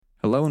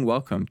Hello and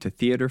welcome to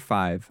Theater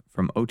 5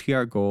 from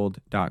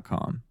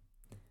OTRGold.com.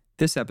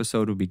 This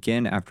episode will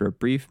begin after a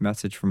brief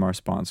message from our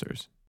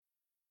sponsors.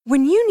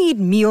 When you need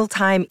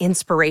mealtime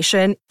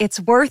inspiration,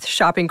 it's worth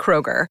shopping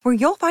Kroger, where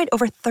you'll find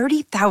over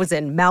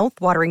 30,000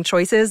 mouth-watering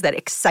choices that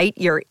excite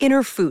your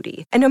inner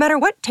foodie. And no matter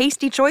what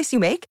tasty choice you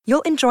make,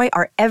 you'll enjoy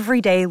our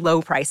everyday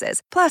low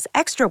prices, plus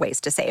extra ways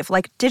to save,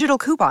 like digital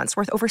coupons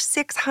worth over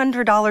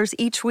 $600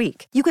 each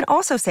week. You can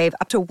also save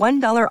up to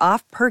 $1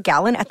 off per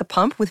gallon at the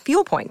pump with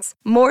fuel points.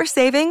 More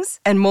savings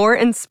and more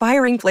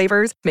inspiring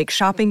flavors make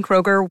shopping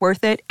Kroger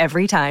worth it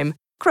every time.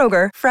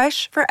 Kroger,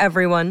 fresh for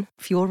everyone.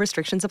 Fuel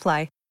restrictions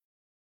apply.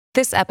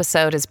 This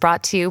episode is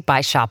brought to you by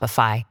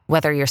Shopify.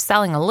 Whether you're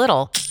selling a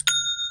little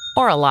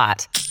or a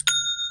lot,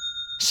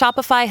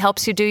 Shopify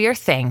helps you do your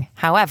thing,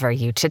 however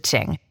you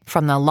cha-ching.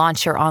 From the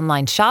launch your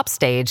online shop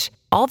stage,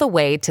 all the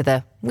way to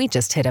the we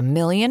just hit 1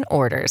 million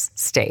orders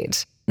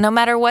stage. No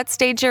matter what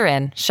stage you're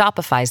in,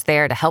 Shopify's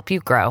there to help you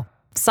grow.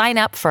 Sign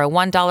up for a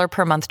 $1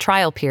 per month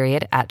trial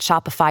period at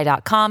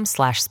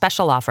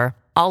shopify.com/special offer,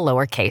 all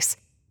lowercase.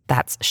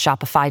 That's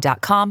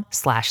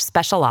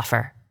shopify.com/special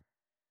offer.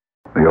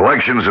 The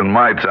elections in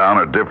my town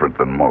are different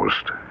than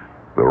most.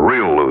 The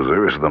real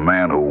loser is the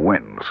man who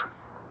wins.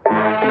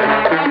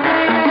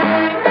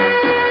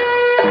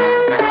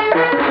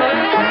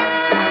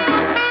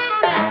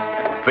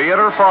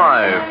 Theater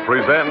 5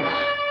 presents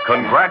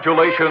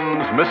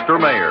Congratulations, Mr.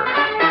 Mayor.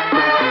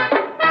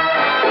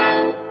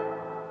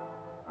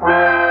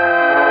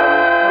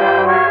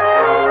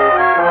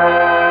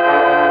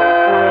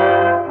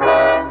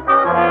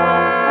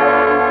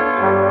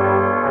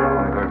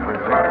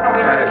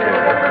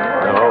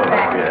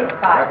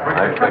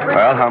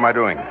 Well, how am I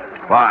doing?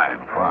 Fine.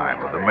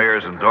 With the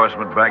mayor's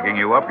endorsement backing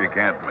you up, you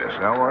can't miss.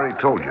 I already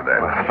told you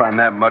that. Well, if I'm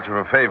that much of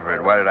a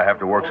favorite, why did I have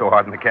to work so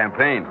hard in the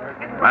campaign?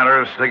 Matter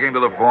of sticking to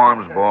the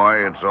forms,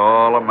 boy. It's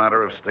all a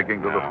matter of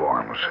sticking to the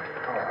forms.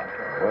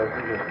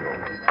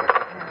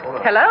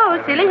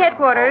 Hello, Sealy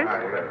headquarters.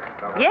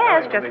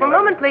 Yes, just one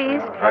moment,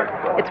 please.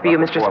 It's for you,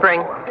 Mr.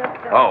 Spring.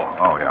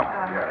 Oh,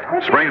 yeah.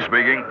 Spring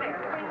speaking.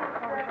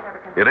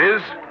 It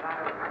is?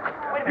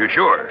 You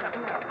sure?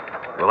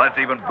 Well, that's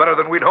even better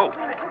than we'd hoped.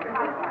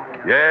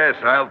 Yes,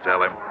 I'll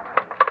tell him.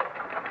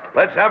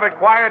 Let's have it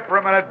quiet for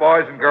a minute,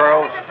 boys and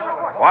girls.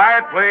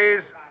 Quiet,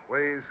 please.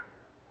 Please.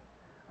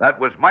 That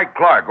was Mike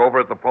Clark over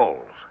at the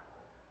polls.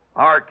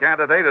 Our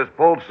candidate has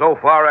pulled so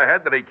far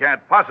ahead that he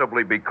can't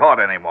possibly be caught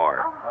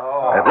anymore.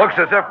 It looks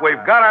as if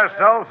we've got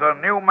ourselves a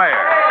new mayor.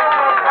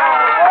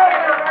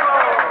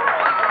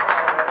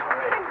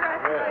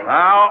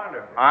 Now,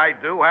 I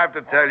do have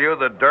to tell you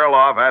that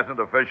Durloff hasn't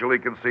officially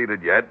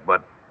conceded yet,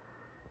 but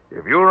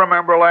if you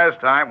remember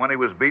last time when he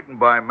was beaten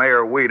by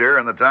Mayor Weeder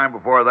and the time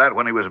before that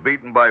when he was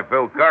beaten by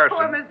Phil Carson...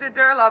 Poor Mr.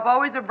 Durloff,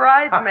 always a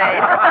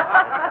bridesmaid.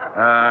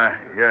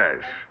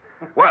 Yes.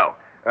 Well,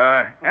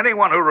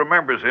 anyone who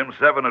remembers him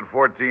 7 and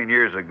 14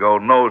 years ago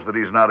knows that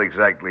he's not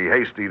exactly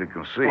hasty to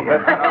concede.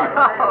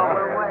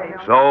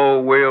 So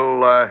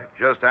we'll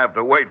just have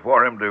to wait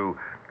for him to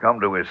come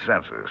to his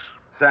senses.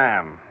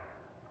 Sam,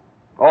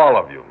 all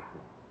of you,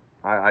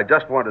 I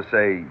just want to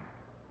say,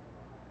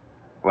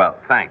 well,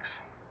 thanks.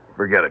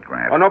 Forget it,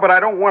 Grant. Oh, no, but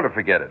I don't want to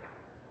forget it.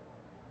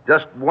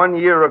 Just 1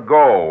 year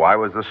ago, I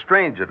was a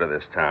stranger to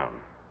this town.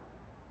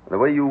 The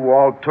way you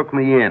all took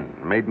me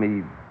in, made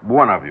me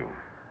one of you.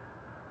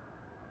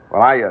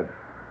 Well, I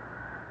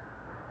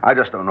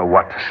just don't know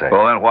what to say.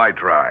 Well, then why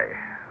try?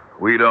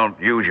 We don't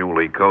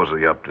usually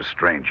cozy up to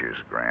strangers,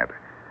 Grant.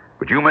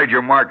 But you made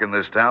your mark in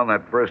this town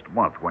that first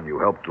month when you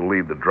helped to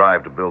lead the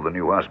drive to build the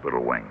new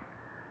hospital wing.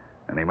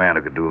 Any man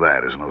who could do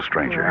that is no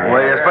stranger.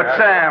 Well, yes, but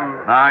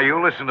Sam... Now, you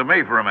listen to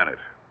me for a minute.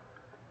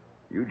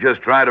 You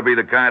just try to be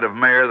the kind of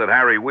mayor that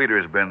Harry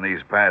Weeder's been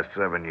these past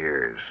 7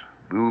 years.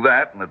 Do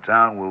that, and the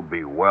town will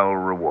be well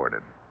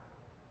rewarded.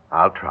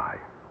 I'll try.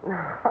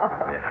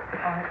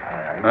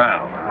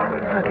 Well,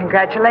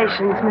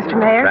 Congratulations, Mr.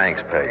 Mayor.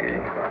 Thanks,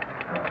 Peggy.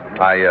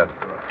 I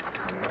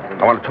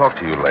want to talk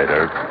to you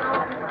later.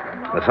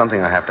 There's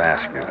something I have to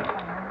ask you.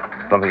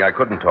 Something I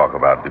couldn't talk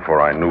about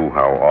before I knew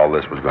how all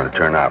this was going to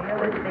turn out.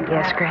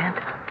 Yes, Grant.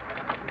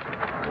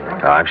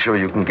 I'm sure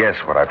you can guess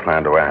what I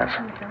plan to ask.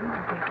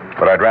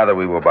 But I'd rather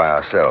we were by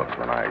ourselves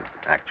when I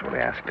actually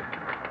ask it.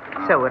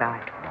 So would I.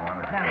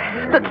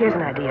 Look, here's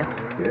an idea.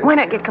 Why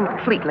not get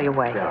completely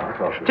away?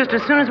 Just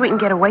as soon as we can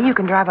get away, you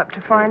can drive up to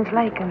Farns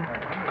Lake and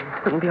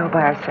we can be all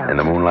by ourselves. In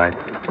the moonlight?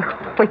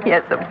 Well,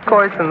 yes, of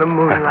course, in the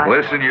moonlight.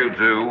 listen, you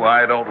two.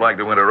 I don't like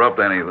to interrupt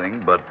anything,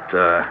 but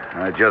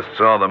I just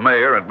saw the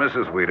mayor and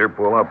Mrs. Weeder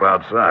pull up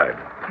outside.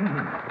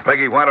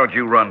 Peggy, why don't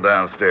you run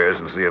downstairs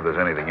and see if there's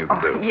anything you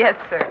can do? Yes,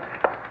 sir.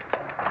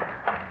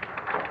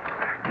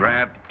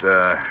 Grant,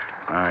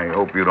 I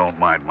hope you don't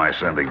mind my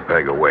sending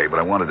Peg away, but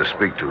I wanted to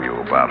speak to you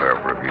about her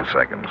for a few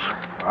seconds.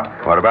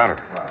 What about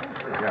her?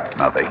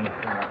 Nothing.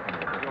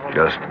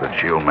 Just that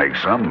she'll make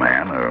some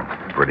man a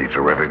pretty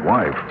terrific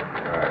wife.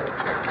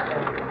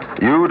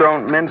 You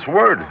don't mince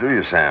words, do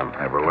you, Sam?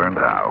 Never learned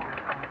how.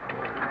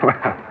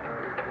 Well,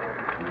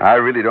 I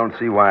really don't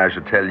see why I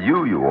should tell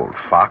you, you old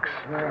fox.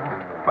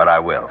 But I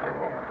will.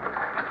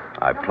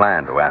 I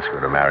plan to ask her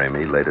to marry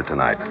me later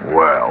tonight.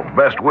 Well,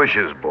 best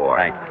wishes, boy.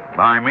 Thank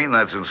you. I mean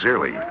that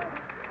sincerely.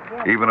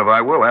 Even if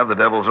I will have the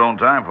devil's own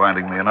time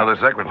finding me another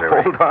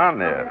secretary. Hold on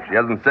there. She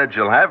hasn't said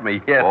she'll have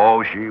me yet.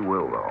 Oh, she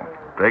will, though.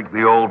 Take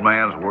the old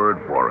man's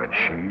word for it.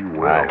 She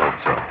will. I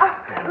hope so.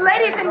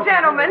 Ladies and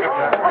gentlemen,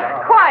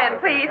 quiet,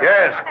 please.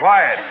 Yes,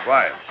 quiet.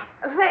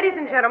 Ladies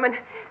and gentlemen,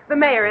 the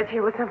mayor is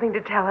here with something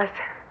to tell us.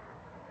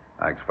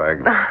 Thanks,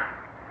 Peg.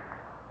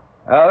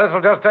 This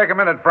will just take a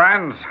minute,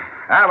 friends.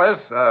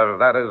 Alice,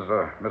 that is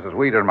Mrs.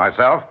 Weeder and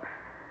myself,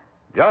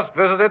 just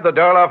visited the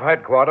Durloff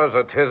headquarters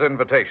at his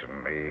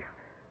invitation. He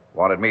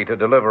wanted me to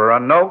deliver a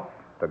note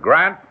to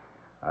Grant.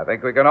 I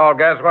think we can all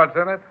guess what's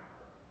in it.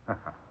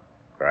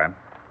 Grant.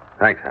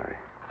 Thanks, Harry.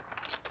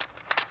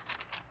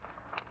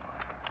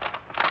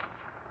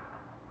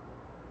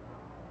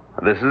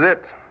 This is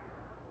it.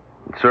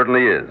 It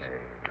certainly is.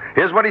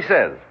 Here's what he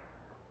says.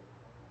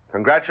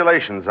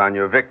 Congratulations on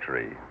your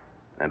victory,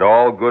 and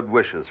all good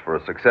wishes for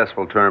a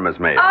successful term as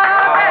mayor.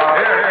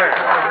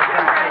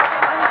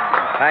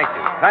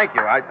 Thank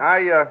you.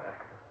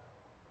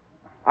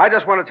 I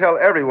just want to tell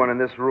everyone in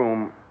this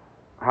room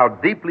how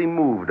deeply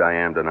moved I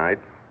am tonight.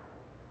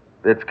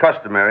 It's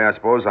customary, I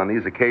suppose, on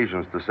these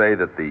occasions to say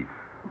that the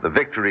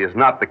victory is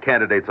not the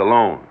candidate's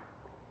alone.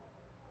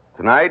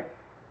 Tonight,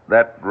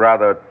 that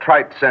rather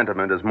trite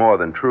sentiment is more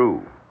than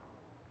true.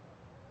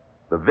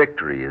 The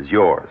victory is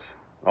yours.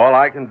 All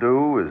I can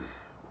do is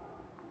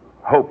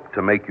hope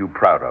to make you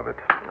proud of it.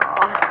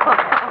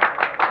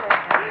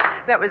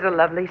 That was a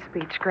lovely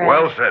speech, Grant.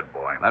 Well said,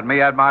 boy. Let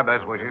me add my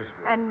best wishes.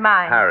 And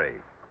mine.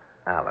 Harry,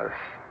 Alice.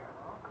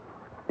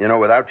 You know,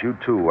 without you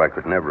two, I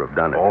could never have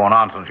done it. Oh,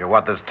 nonsense. You're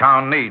what this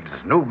town needs.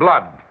 New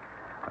blood.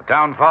 The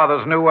town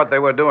fathers knew what they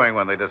were doing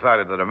when they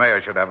decided that a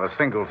mayor should have a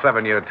single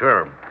 7-year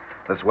term.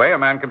 This way, a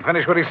man can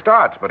finish what he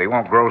starts, but he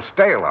won't grow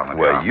stale on the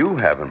Well, job. you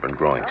haven't been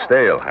growing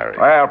stale, Harry.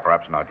 Well,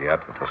 perhaps not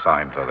yet, but the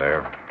signs are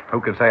there.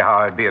 Who can say how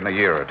I'd be in a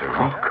year or two?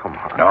 Oh, come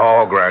on.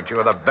 No, Grant, you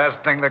are the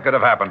best thing that could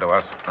have happened to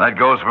us. That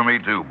goes for me,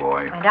 too,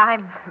 boy. And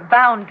I'm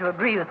bound to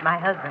agree with my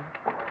husband.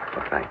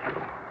 Well, thank you.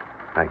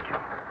 Thank you.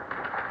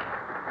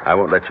 I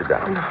won't let you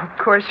down. No, of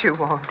course you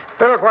won't.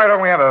 Look, why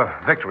don't we have a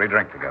victory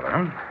drink together,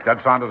 huh?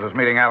 Judge Saunders is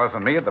meeting Alice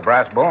and me at the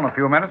Brass Bull in a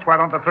few minutes. Why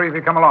don't the three of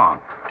you come along?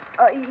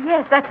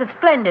 Yes, that's a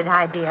splendid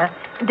idea.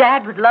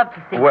 Dad would love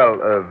to see you. Well,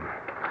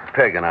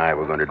 Peg and I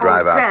were going to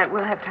drive out. Grant,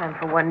 we'll have time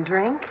for one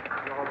drink.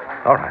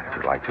 All right, if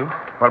you'd like to.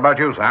 What about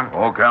you, Sam?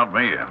 Oh, count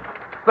me in.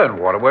 Then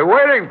what are we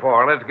waiting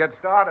for? Let's get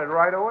started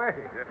right away.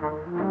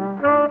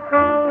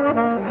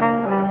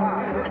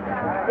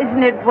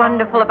 Isn't it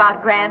wonderful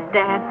about Grant,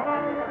 Dad?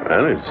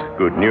 Well, it's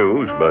good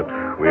news, but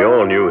we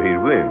all knew he'd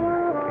win.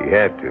 He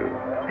had to.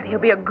 But he'll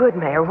be a good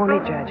mayor, won't he,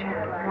 Judge?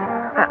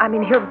 I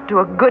mean, he'll do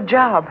a good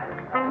job.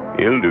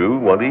 He'll do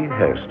what he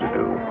has to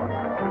do.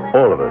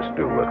 All of us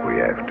do what we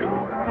have to.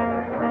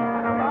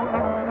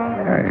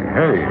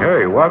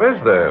 Hey, what is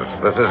this?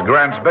 This is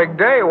Grant's big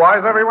day. Why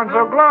is everyone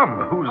so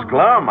glum? Who's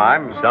glum?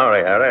 I'm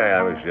Sorry, Harry.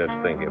 I was just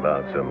thinking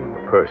about some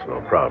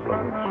personal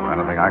problems.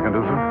 Anything I can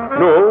do, sir?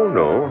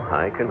 No,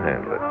 I can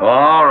handle it.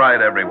 All right,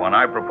 everyone.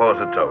 I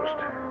propose a toast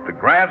to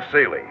Grant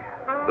Seeley,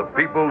 the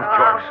people's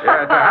choice.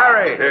 Yeah, to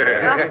Harry.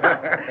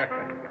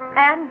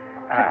 And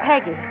to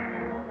Peggy.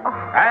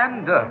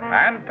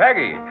 And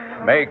Peggy.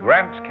 May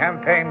Grant's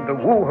campaign to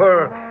woo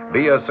her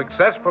be as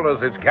successful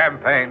as his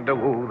campaign to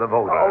woo the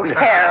voters. Oh,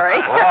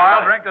 Harry. Oh,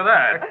 I'll drink to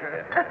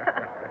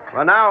that.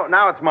 Well,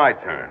 now it's my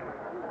turn.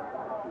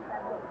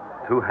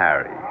 To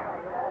Harry.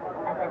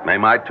 May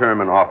my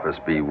term in office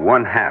be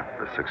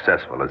 1/2 as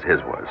successful as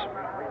his was.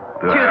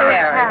 To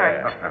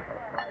Harry.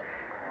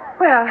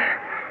 Well,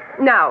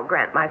 now,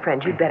 Grant, my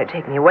friend, you'd better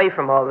take me away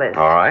from all this.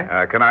 All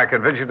right? Can I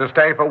convince you to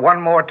stay for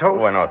one more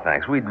toast? Well, no,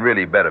 thanks. We'd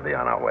really better be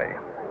on our way.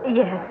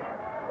 Yes.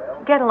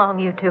 Get along,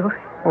 you two.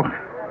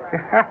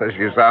 Alice,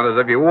 you sound as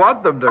if you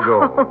want them to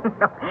go. Oh,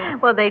 no.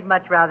 Well, they'd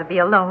much rather be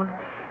alone.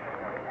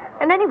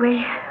 And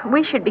anyway,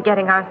 we should be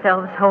getting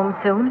ourselves home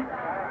soon.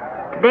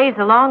 Today's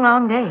a long,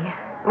 long day.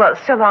 Well,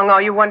 so long,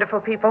 all you wonderful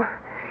people.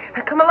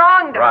 Come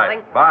along, darling.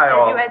 Right. Bye,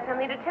 all. You had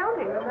something to tell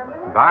me,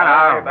 remember? Bye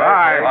now.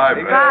 Bye.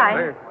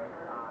 Bye.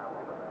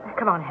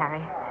 Come on,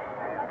 Harry.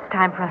 It's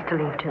time for us to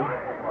leave, too.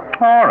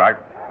 All right.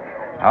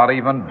 Not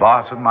even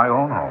boss in my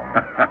own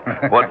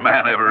home. What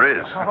man ever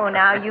is? Oh,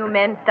 now you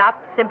men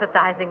stop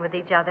sympathizing with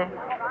each other.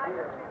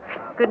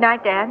 Good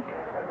night, Dad.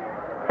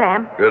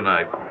 Sam. Good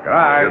night. Good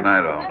night. Good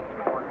night, all.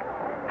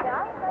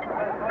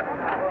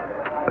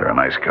 They're a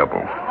nice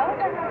couple.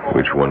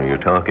 Which one are you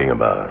talking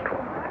about?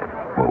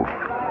 Both.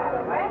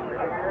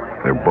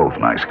 They're both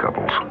nice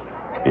couples.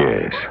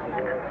 Yes.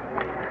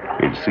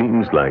 It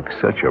seems like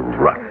such a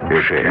rotten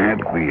It shame.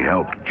 can't be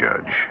helped,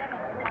 Judge.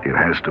 It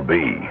has to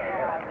be.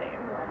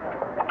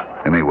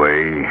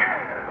 Anyway,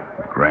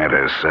 Grant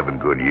has 7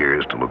 good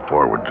years to look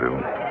forward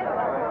to.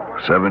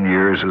 7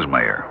 years as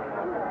mayor.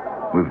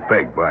 With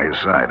Peg by his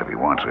side if he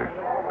wants her.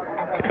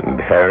 And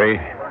Harry?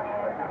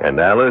 And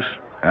Alice?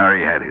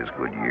 Harry had his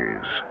good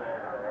years.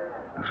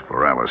 As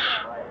for Alice,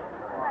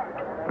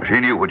 she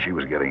knew what she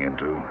was getting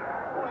into.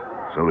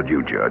 So did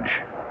you, Judge.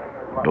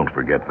 Don't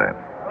forget that.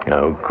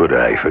 How could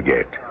I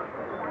forget?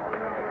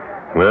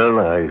 Well,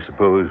 I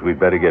suppose we'd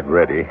better get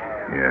ready.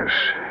 Yes.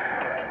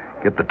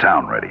 Get the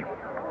town ready.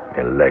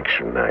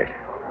 Election night.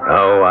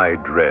 How I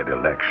dread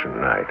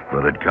election night.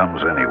 But it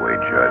comes anyway,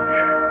 Judge.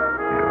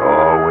 It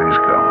always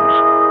comes.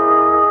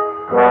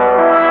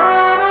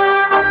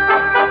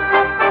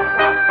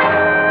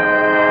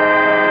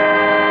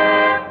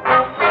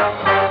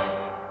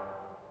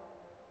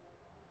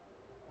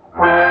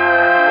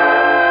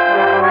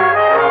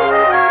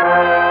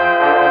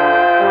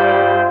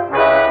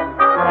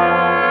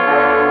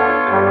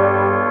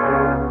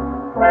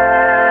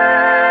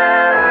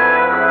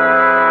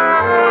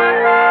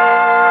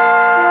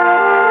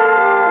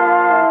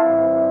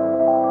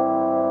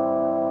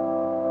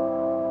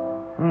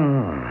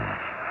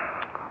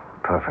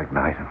 Perfect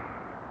night.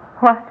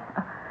 What?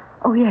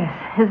 Oh, yes,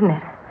 isn't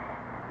it?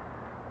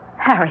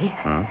 Harry.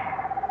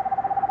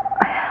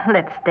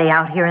 Let's stay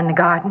out here in the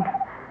garden.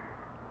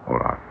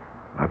 Well,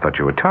 I thought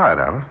you were tired,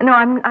 Alice. No,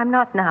 I'm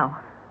not now.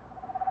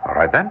 All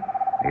right, then.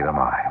 Neither am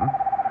I.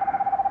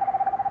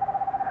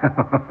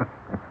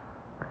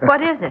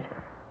 What is it?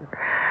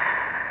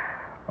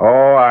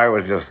 Oh, I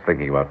was just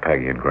thinking about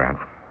Peggy and Grant.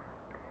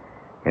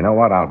 You know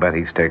what? I'll bet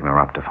he's taking her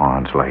up to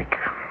Farns Lake.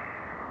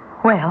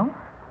 Well?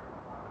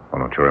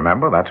 Well, don't you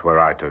remember? That's where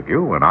I took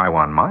you when I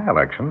won my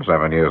election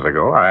 7 years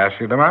ago. I asked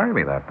you to marry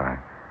me that time.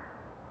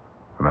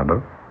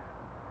 Remember?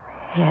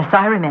 Yes,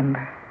 I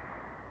remember.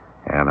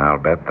 And I'll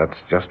bet that's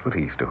just what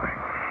he's doing.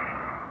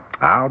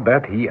 I'll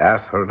bet he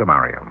asked her to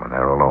marry him when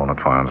they're alone at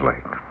Farns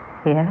Lake.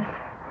 Yes.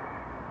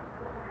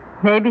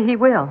 Maybe he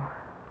will.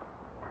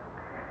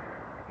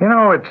 You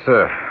know, it's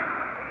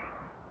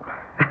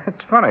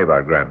funny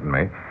about Grant and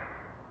me.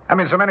 I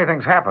mean, so many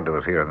things happened to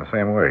us here in the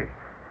same way.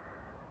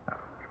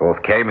 We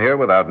both came here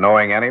without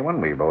knowing anyone.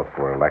 We both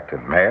were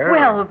elected mayor.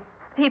 Well,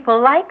 people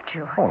liked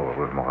you. Oh, it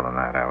was more than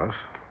that, Alice.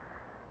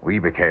 We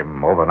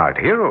became overnight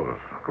heroes.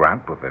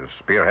 Grant with his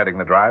spearheading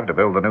the drive to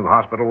build the new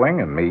hospital wing,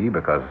 and me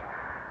because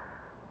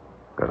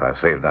I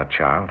saved that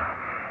child.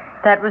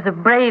 That was a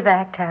brave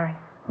act, Harry.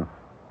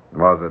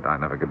 Was it? I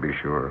never could be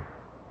sure.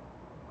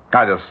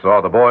 I just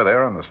saw the boy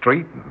there on the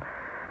street, and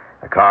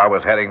the car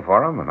was heading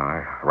for him, and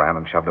I ran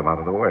and shoved him out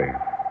of the way.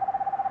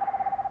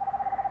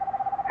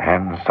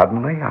 And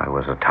suddenly, I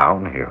was a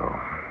town hero.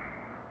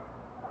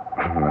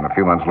 And then a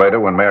few months later,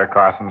 when Mayor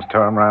Carson's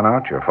term ran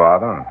out, your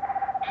father and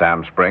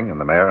Sam Spring and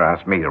the mayor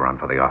asked me to run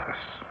for the office.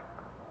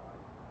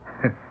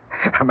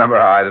 Remember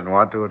how I didn't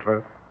want to at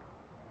first?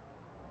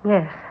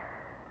 Yes.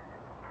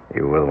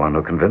 You were the one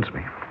who convinced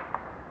me.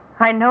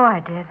 I know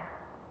I did.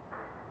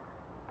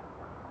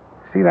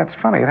 See, that's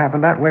funny. It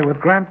happened that way with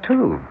Grant,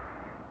 too.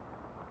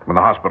 When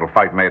the hospital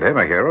fight made him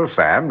a hero,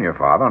 Sam, your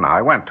father, and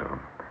I went to him.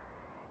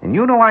 And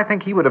you know, I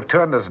think he would have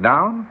turned us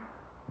down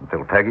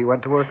until Peggy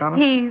went to work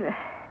on it.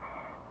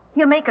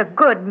 He'll make a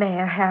good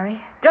mayor,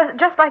 Harry.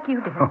 Just like you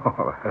did.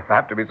 Oh, there'd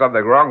have to be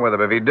something wrong with him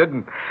if he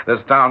didn't.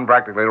 This town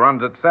practically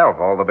runs itself.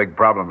 All the big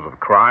problems of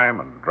crime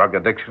and drug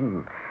addiction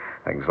and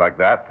things like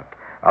that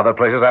other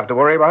places have to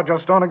worry about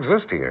just don't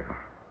exist here.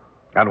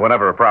 And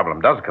whenever a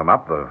problem does come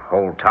up, the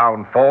whole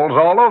town falls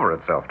all over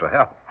itself to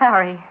help.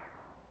 Harry,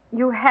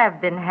 you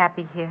have been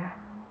happy here,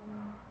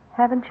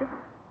 haven't you?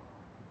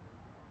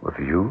 With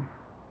you?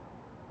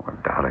 Well,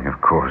 darling,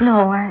 of course.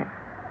 No,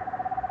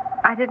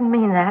 I didn't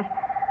mean that.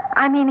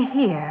 I mean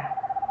here.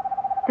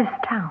 This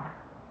town.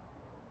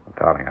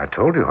 Darling, I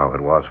told you how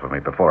it was for me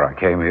before I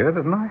came here,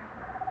 didn't I?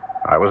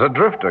 I was a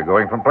drifter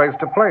going from place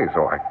to place.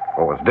 Oh, I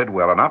always did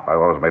well enough. I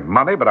always made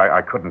money, but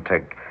I couldn't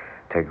take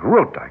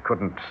root. I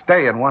couldn't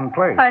stay in one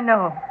place. I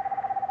know.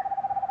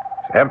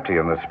 It's empty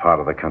in this part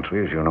of the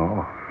country, as you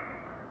know.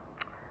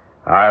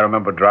 I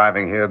remember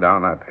driving here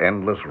down that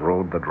endless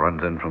road that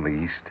runs in from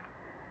the east.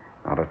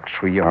 Not a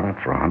tree on it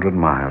for 100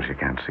 miles. You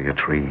can't see a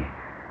tree.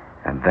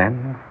 And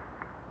then,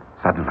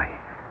 suddenly,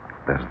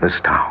 there's this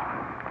town.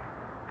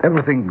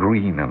 Everything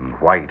green and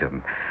white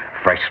and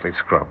freshly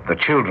scrubbed. The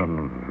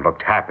children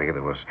looked happy.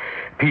 There was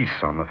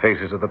peace on the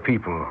faces of the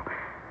people.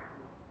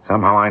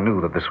 Somehow I knew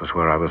that this was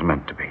where I was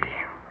meant to be.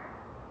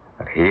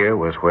 That here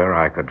was where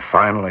I could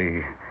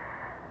finally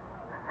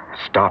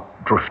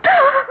stop drifting.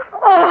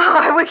 Oh,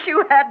 I wish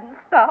you hadn't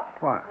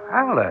stopped. Why,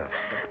 Alice.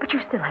 But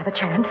you still have a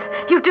chance.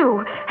 You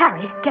do.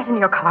 Harry, get in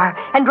your car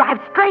and drive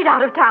straight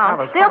out of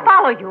town. Alice, They'll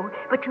follow you,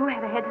 but you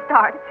have a head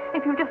start.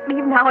 If you just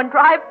leave now and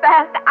drive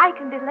fast, I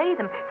can delay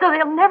them, so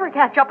they'll never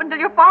catch up until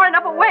you're far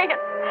enough away.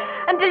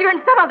 Until you're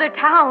in some other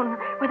town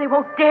where they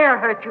won't dare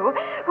hurt you,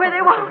 where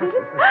they won't...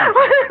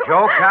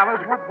 Joke,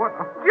 Alice? What?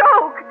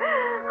 Joke?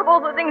 Of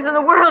all the things in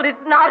the world,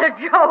 it's not a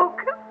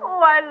joke.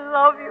 Oh, I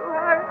love you,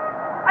 Harry.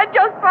 I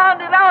just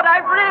found it out. I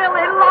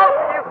really love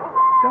you.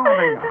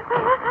 Darling.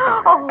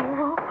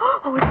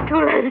 Oh, it's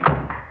too late.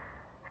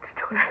 It's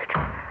too late.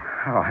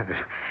 Oh,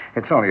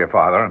 it's only your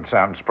father and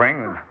Sam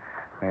Spring, and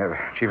they have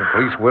Chief of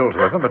Police Wills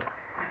with them, but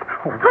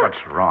what's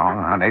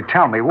wrong, honey?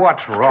 Tell me,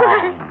 what's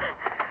wrong?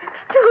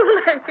 It's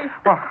too late.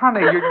 Well,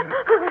 honey, you...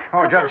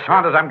 Oh, Judge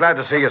Saunders, I'm glad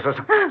to see you. So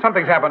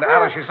something's happened to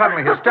Alice. She's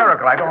suddenly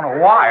hysterical. I don't know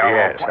why.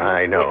 Yes,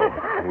 I know.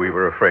 We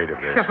were afraid of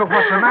this. Yes, but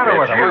what's the matter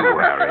with It's her? you,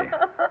 Harry.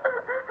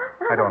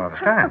 I don't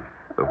understand.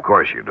 Of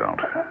course you don't.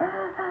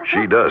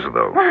 She does,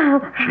 though.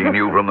 She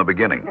knew from the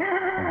beginning.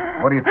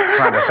 What are you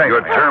trying to say?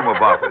 Your to me? term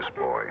of office,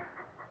 boy.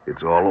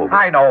 It's all over.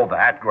 I know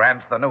that.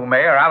 Grant's the new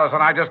mayor. Alice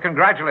and I just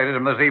congratulated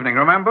him this evening,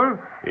 remember?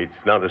 It's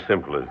not as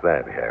simple as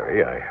that,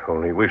 Harry. I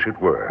only wish it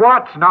were.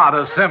 What's not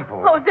as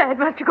simple? Oh, Dad,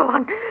 must you go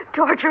on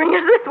torturing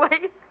us this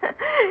way?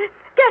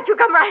 Can't you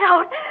come right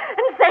out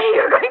and say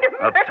you're going to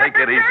Now, murder take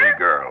it her? easy,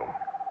 girl.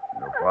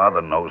 Your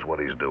father knows what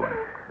he's doing.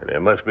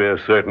 There must be a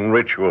certain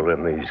ritual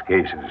in these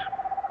cases,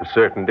 a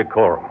certain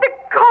decorum.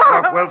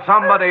 Look, will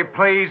somebody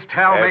please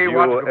tell Have me you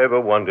what... ever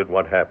wondered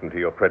what happened to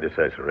your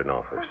predecessor in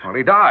office? Well,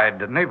 he died,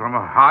 didn't he, from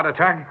a heart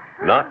attack?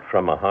 Not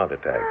from a heart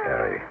attack,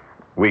 Harry.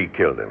 We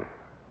killed him.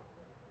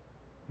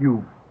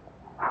 You...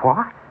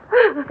 what?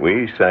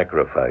 We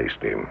sacrificed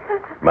him.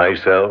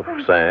 Myself,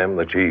 Sam,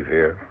 the chief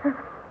here,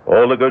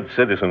 all the good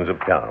citizens of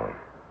town.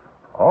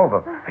 All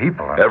the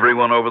people...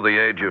 Everyone over the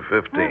age of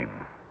 15.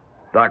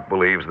 Doc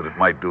believes that it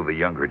might do the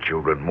younger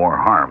children more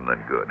harm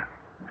than good.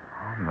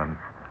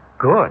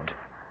 Good.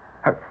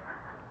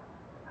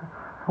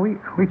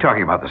 Are we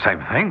talking about the same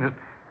thing?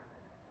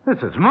 This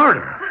is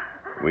murder.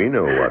 We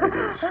know what it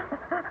is.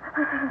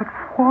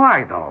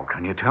 Why, though?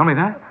 Can you tell me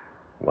that?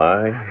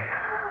 Why?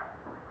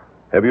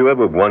 Have you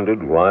ever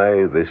wondered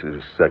why this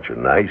is such a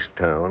nice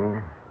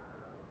town?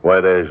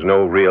 Why there's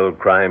no real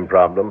crime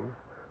problem?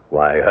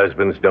 Why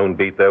husbands don't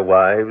beat their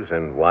wives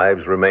and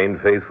wives remain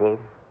faithful?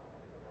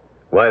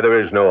 Why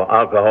there is no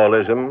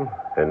alcoholism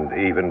and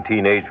even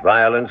teenage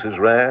violence is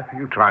rare? Are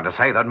you trying to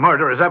say that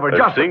murder is ever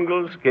A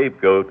single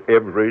scapegoat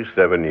every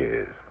 7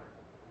 years.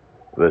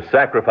 The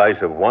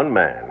sacrifice of one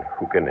man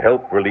who can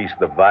help release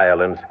the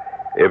violence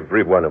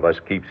every one of us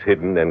keeps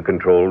hidden and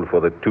controlled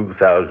for the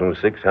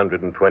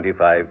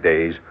 2,625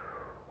 days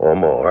or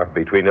more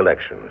between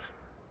elections.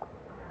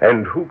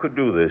 And who could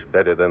do this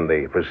better than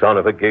the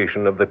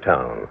personification of the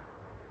town?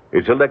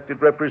 Its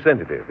elected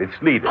representative, its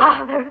leader.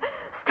 Father,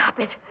 stop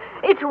it.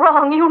 It's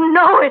wrong. You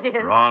know it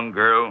is. Wrong,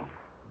 girl.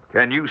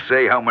 Can you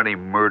say how many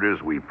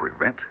murders we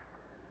prevent?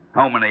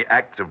 How many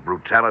acts of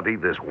brutality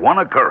this one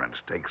occurrence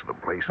takes the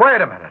place of?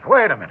 Wait a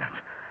minute.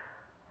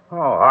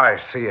 Oh,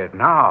 I see it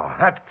now.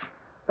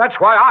 That's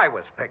why I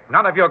was picked.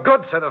 None of your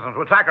good citizens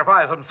would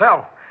sacrifice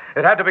himself.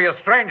 It had to be a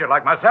stranger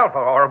like myself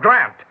or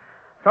Grant.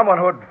 Someone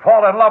who'd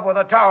fall in love with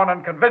the town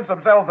and convince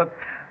himself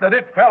that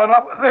it fell in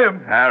love with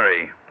him.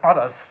 Harry. What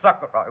a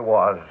sucker I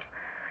was.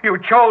 You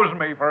chose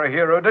me for a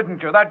hero,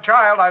 didn't you? That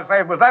child I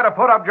saved, was that a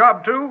put-up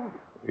job, too?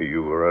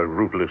 You were a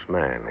ruthless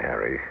man,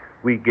 Harry.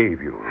 We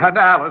gave you. And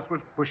Alice,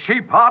 was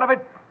she part of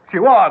it? She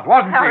was,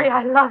 wasn't Harry, she?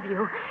 I love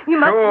you. You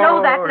must know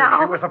that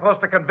now. She was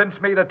supposed to convince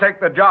me to take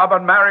the job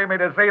and marry me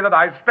to see that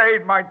I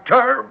stayed my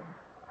term.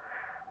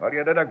 Well,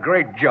 you did a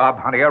great job,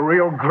 honey, a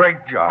real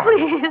great job.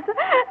 Please,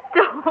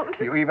 don't.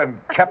 You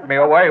even kept me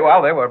away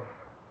while they were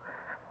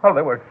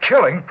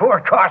killing poor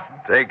Carson.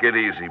 Take it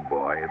easy,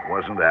 boy. It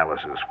wasn't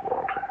Alice's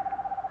fault.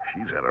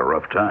 She's had a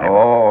rough time.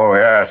 Oh,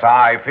 yes,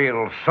 I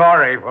feel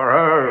sorry for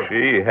her.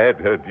 She had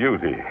her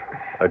duty,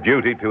 a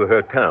duty to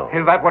her town.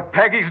 Is that what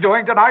Peggy's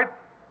doing tonight?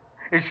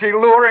 Is she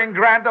luring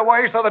Grant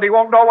away so that he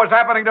won't know what's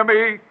happening to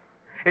me?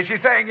 Is she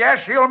saying, yes,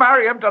 she'll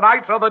marry him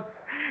tonight so that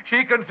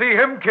she can see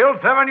him killed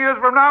 7 years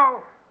from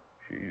now?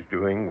 She's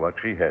doing what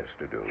she has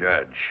to do.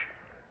 Judge.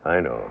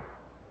 I know.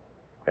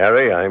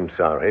 Harry, I'm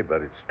sorry,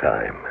 but it's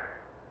time.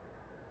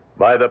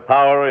 By the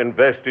power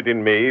invested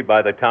in me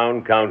by the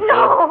town council,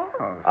 No.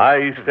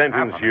 I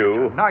sentence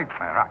you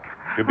Nightmare.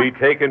 to be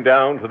taken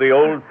down to the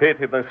old pit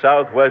in the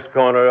southwest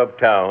corner of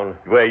town,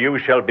 where you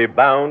shall be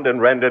bound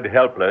and rendered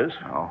helpless,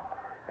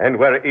 and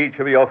where each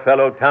of your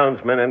fellow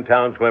townsmen and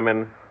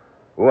townswomen,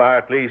 who are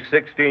at least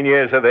 16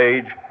 years of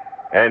age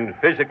and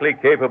physically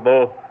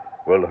capable,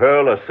 will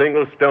hurl a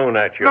single stone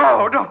at you.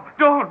 No, don't.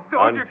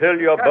 Until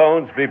your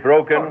bones be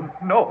broken,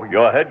 No.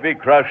 your head be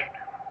crushed,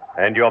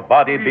 and your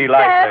body be Dad,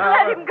 lifeless.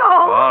 let him go.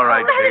 All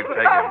right, Let Chief, him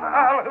take go. him now.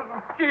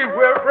 Alice, Chief,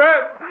 we're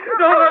friends.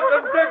 Don't let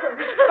them take him.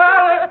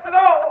 Alice,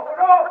 no.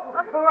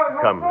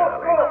 Come,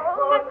 darling.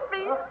 Let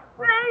me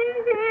stay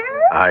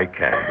here. I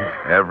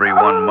can't.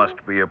 Everyone must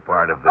be a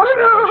part of this,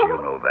 Alice. You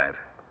know that.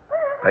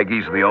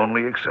 Peggy's the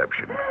only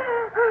exception,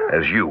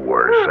 as you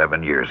were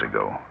 7 years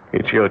ago.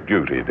 It's your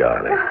duty,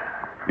 darling.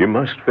 You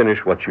must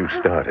finish what you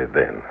started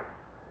then.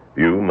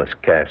 You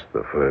must cast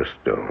the first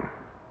stone.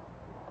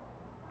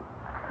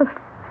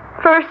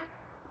 First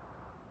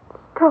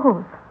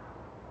stone.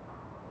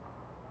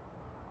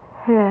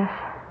 Yes.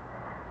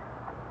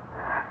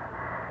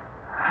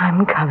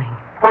 I'm coming.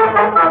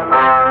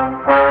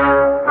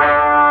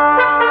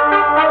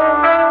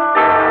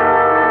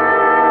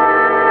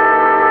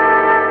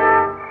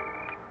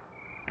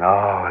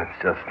 Oh, it's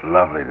just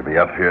lovely to be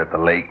up here at the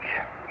lake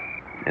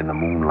in the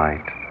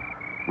moonlight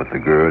with the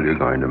girl you're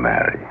going to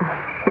marry.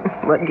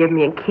 Wouldn't give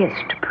me a kiss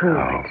to prove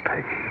Oh, it.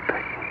 Peggy.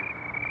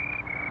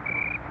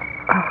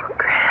 Oh,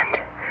 Grant.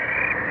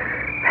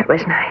 That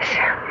was nice.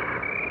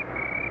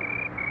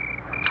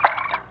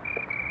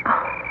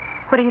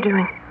 Oh, what are you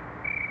doing?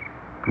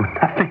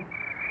 Nothing.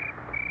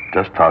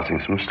 Just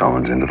tossing some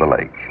stones into the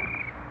lake.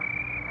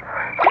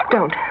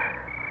 Don't.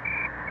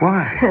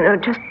 Why? No,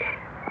 just...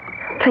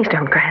 Please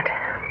don't, Grant.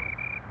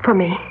 For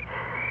me.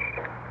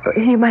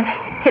 You might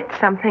hit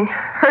something,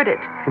 hurt it.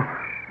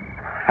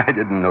 I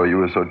didn't know you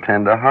were so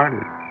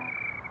tender-hearted.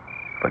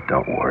 But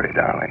don't worry,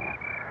 darling.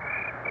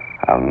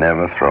 I'll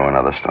never throw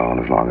another stone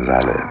as long as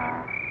I live.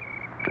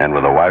 And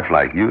with a wife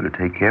like you to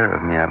take care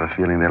of me, I have a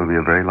feeling that'll be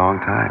a very long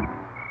time.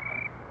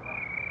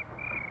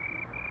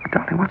 But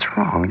darling, what's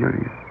wrong?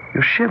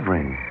 You're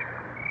shivering.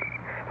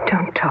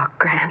 Don't talk,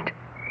 Grant.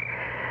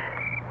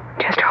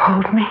 Just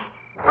hold me.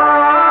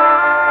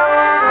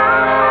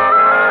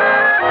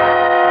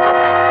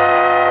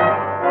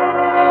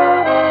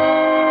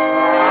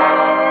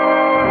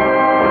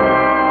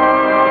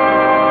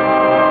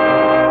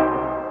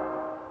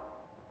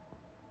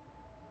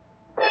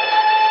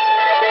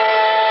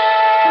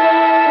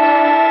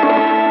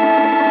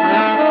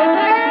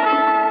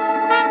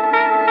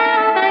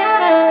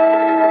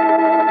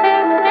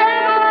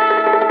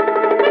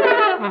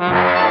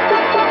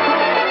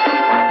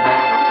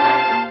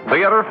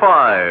 Theater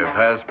 5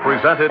 has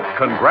presented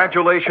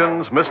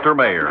Congratulations, Mr.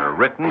 Mayor,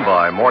 written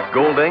by Mort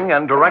Goulding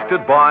and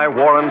directed by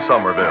Warren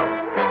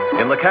Somerville.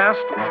 In the cast,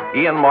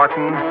 Ian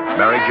Martin,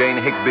 Mary Jane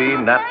Higby,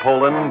 Nat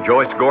Poland,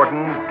 Joyce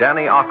Gordon,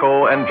 Danny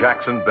Occo, and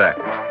Jackson Beck.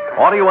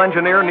 Audio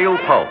engineer Neil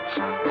Pultz.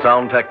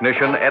 Sound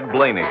technician Ed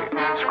Blaney.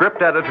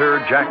 Script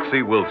editor Jack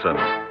C. Wilson.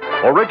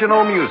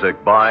 Original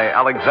music by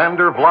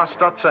Alexander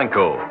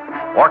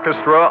Vlastotsenko.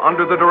 Orchestra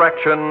under the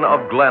direction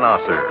of Glenn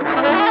Osser.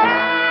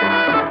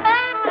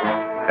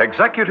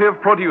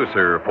 Executive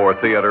producer for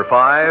Theater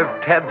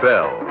 5, Ted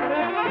Bell.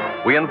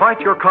 We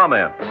invite your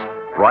comments.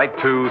 Write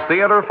to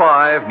Theater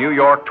 5, New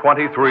York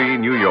 23,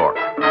 New York.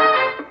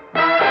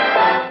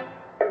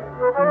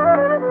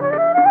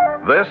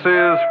 This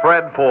is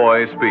Fred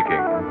Foy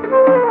speaking.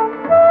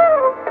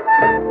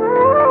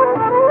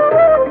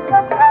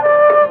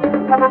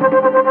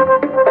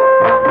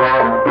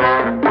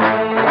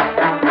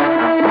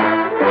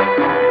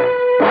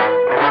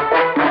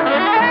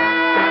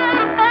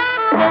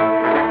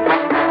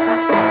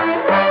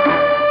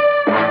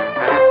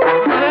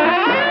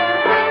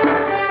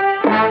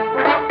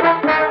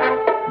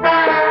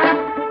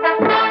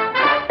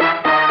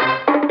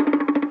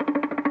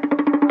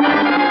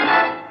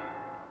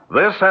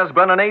 This has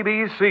been an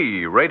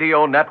ABC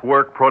Radio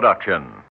Network production.